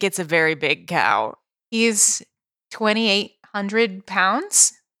I think it's a very big cow. He's 2,800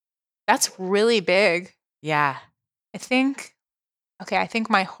 pounds. That's really big. Yeah. I think Okay, I think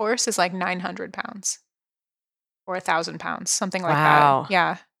my horse is like 900 pounds or 1,000 pounds, something like Wow. that.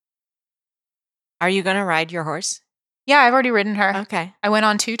 Yeah. Are you going to ride your horse? Yeah, I've already ridden her. Okay. I went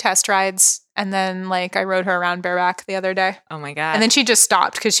on 2 test rides and then like I rode her around bareback the other day. Oh my God. And then she just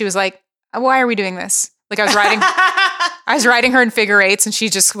stopped because she was like, why are we doing this? Like I was riding her in figure eights and she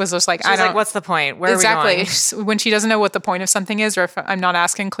just was just like, She's like, what's the point? Where exactly. are we going? When she doesn't know what the point of something is or if I'm not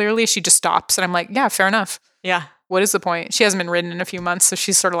asking clearly, she just stops. And I'm like, yeah, fair enough. Yeah. What is the point? She hasn't been ridden in a few months. So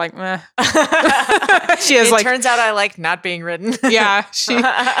she's sort of like, meh. She has It turns out I like not being ridden. yeah, she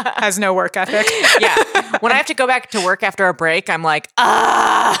has no work ethic. Yeah. When I have to go back to work after a break, I'm like,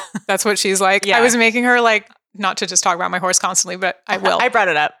 ah. That's what she's like. Yeah. I was making her like, not to just talk about my horse constantly, but I will. I brought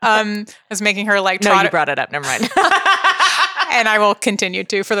it up. I was making her like No, trot you brought it up. Never mind. and I will continue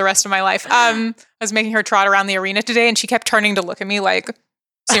to for the rest of my life. I was making her trot around the arena today and she kept turning to look at me like,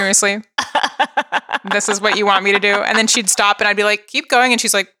 seriously, this is what you want me to do? And then she'd stop and I'd be like, keep going. And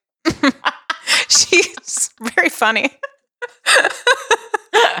she's like, she's very funny.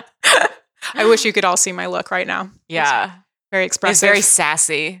 I wish you could all see my look right now. Yeah. It's very expressive. It's very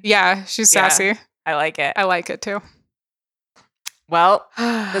sassy. yeah, she's Yeah. sassy. I like it. I like it too. Well,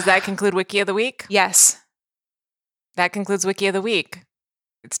 does that conclude Wiki of the Week? Yes. That concludes Wiki of the Week.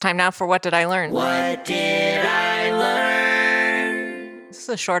 It's time now for What Did I Learn? What did I learn? This is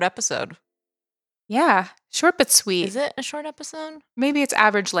a short episode. Yeah. Short but sweet. Is it a short episode? Maybe it's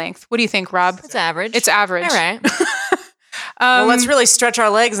average length. What do you think, Rob? It's average. It's average. All right. Well, let's really stretch our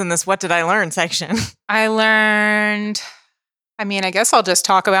legs in this What Did I Learn section. I learned, I mean, I guess I'll just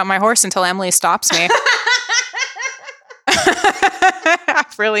talk about my horse until Emily stops me.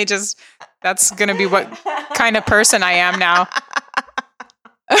 Really just, that's going to be what kind of person I am now.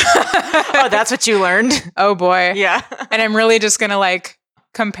 Oh, that's what you learned? Oh boy. Yeah. And I'm really just going to like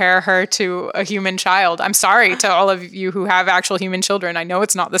compare her to a human child. I'm sorry to all of you who have actual human children. I know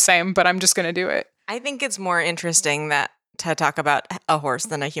it's not the same, but I'm just going to do it. I think it's more interesting to talk about a horse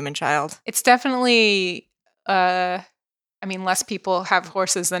than a human child. It's definitely, I mean, less people have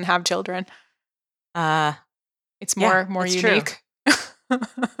horses than have children. It's Yeah, more it's true. unique.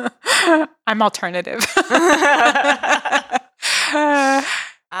 I'm alternative.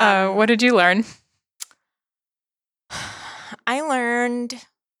 What did you learn? I learned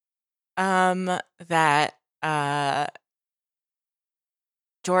that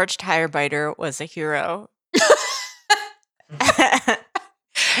George Tirebiter was a hero.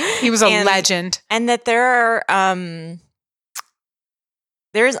 He was a And- legend. And that there are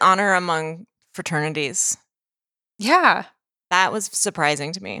there's honor among fraternities. Yeah. That was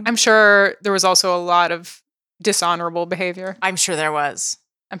surprising to me. I'm sure there was also a lot of dishonorable behavior. I'm sure there was.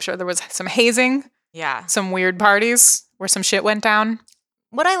 I'm sure there was some hazing, Yeah. some weird parties where some shit went down.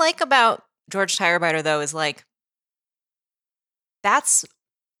 What I like about George Tirebiter, though, is like, that's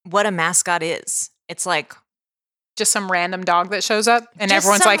what a mascot is. It's like Just some random dog that shows up and just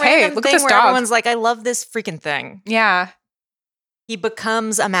everyone's some like, hey, random look at thing this where dog. Everyone's like, I love this freaking thing. Yeah. He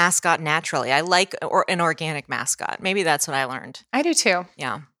becomes a mascot naturally. I like an organic mascot. Maybe that's what I learned. I do too.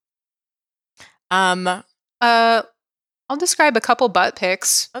 Yeah. I'll describe a couple butt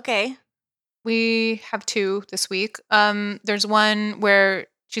pics. Okay. We have 2 this week. There's one where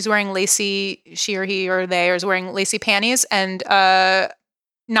she's wearing lacy, she or he or they is wearing lacy panties, and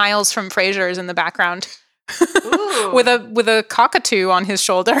Niles from Frasier is in the background Ooh. with a cockatoo on his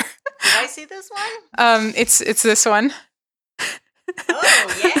shoulder. Did I see this one? It's this one.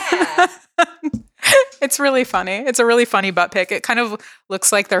 Oh, yeah. It's really funny. It's a really funny butt pic. It kind of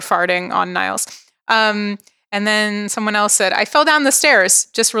looks like they're farting on Niles. And then someone else said, I fell down the stairs,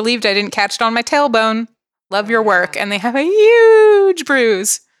 just relieved I didn't catch it on my tailbone. Love your work. And they have a huge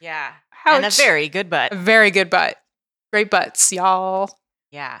bruise. Yeah. Ouch. And a very good butt. A very good butt. Great butts, y'all.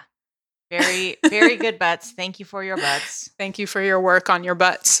 Yeah. Very, very good butts. Thank you for your butts. Thank you for your work on your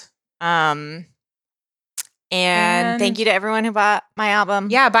butts. And thank you to everyone who bought my album.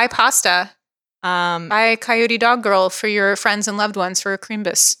 Yeah, buy pasta. I Buy Coyote Dog Girl for your friends and loved ones for a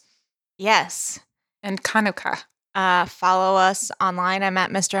Crimbus. yes. And Kanuka. Follow us online. I'm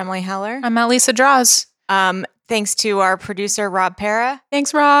at Mr. Emily Heller. I'm at Lisa Draws. Thanks to our producer Rob Para.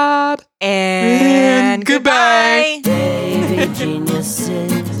 Thanks, Rob. And goodbye. goodbye. Baby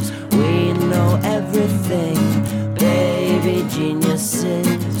geniuses, we know everything. Baby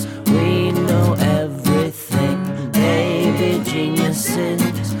geniuses, we know everything. Baby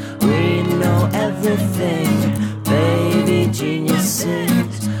geniuses, we know everything. Baby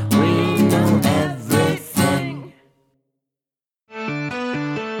geniuses, we know everything.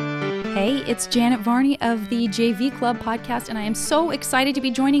 Hey, It's Janet Varney of the JV Club podcast, and I am so excited to be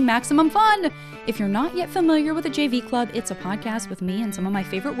joining Maximum Fun. If you're not yet familiar with the JV Club, it's a podcast with me and some of my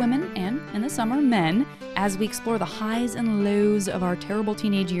favorite women, and in the summer, men, as we explore the highs and lows of our terrible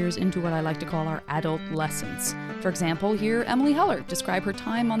teenage years into what I like to call our adolescence. For example, hear Emily Heller describe her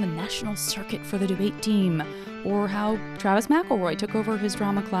time on the national circuit for the debate team, or how Travis McElroy took over his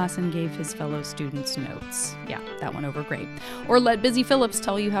drama class and gave his fellow students notes. Yeah, that went over great. Or let Busy Phillips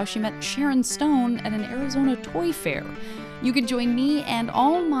tell you how she met Sharon Stone at an Arizona toy fair. You can join me and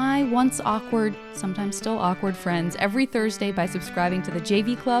all my once awkward, sometimes still awkward friends every Thursday by subscribing to the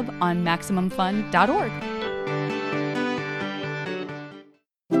JV Club on MaximumFun.org.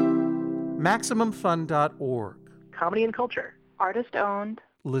 MaximumFun.org. Comedy and culture. Artist owned.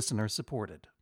 Listener supported.